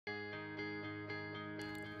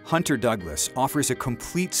Hunter Douglas offers a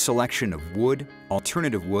complete selection of wood,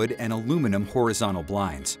 alternative wood, and aluminum horizontal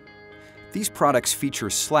blinds. These products feature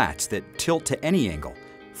slats that tilt to any angle,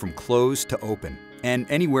 from closed to open, and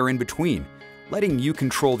anywhere in between, letting you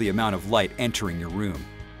control the amount of light entering your room.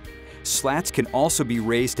 Slats can also be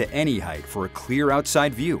raised to any height for a clear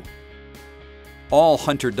outside view. All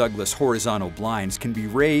Hunter Douglas horizontal blinds can be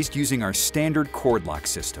raised using our standard cord lock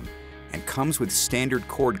system and comes with standard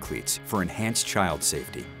cord cleats for enhanced child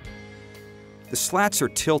safety. The slats are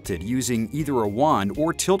tilted using either a wand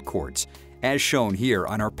or tilt cords, as shown here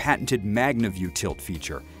on our patented MagnaView tilt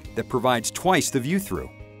feature that provides twice the view-through.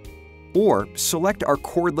 Or select our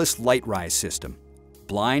cordless light rise system.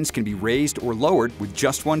 Blinds can be raised or lowered with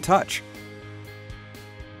just one touch.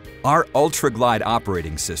 Our Ultra Glide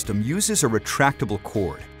operating system uses a retractable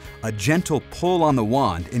cord. A gentle pull on the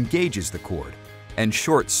wand engages the cord, and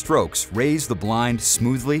short strokes raise the blind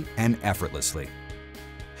smoothly and effortlessly.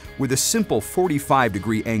 With a simple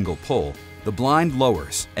 45-degree angle pull, the blind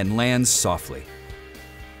lowers and lands softly.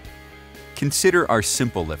 Consider our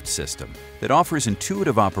Simple Lift system that offers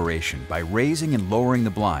intuitive operation by raising and lowering the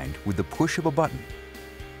blind with the push of a button.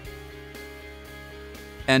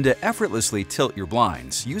 And to effortlessly tilt your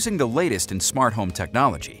blinds using the latest in smart home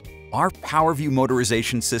technology, our PowerView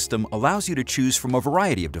motorization system allows you to choose from a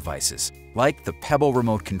variety of devices, like the Pebble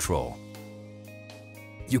remote control.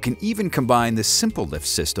 You can even combine the Simple Lift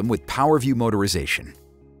system with PowerView motorization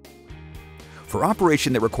for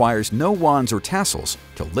operation that requires no wands or tassels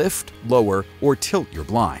to lift, lower, or tilt your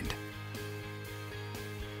blind.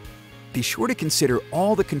 Be sure to consider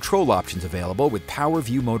all the control options available with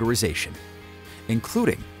PowerView motorization,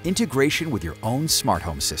 including integration with your own smart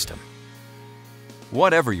home system.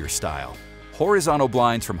 Whatever your style, horizontal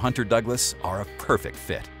blinds from Hunter Douglas are a perfect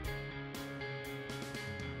fit.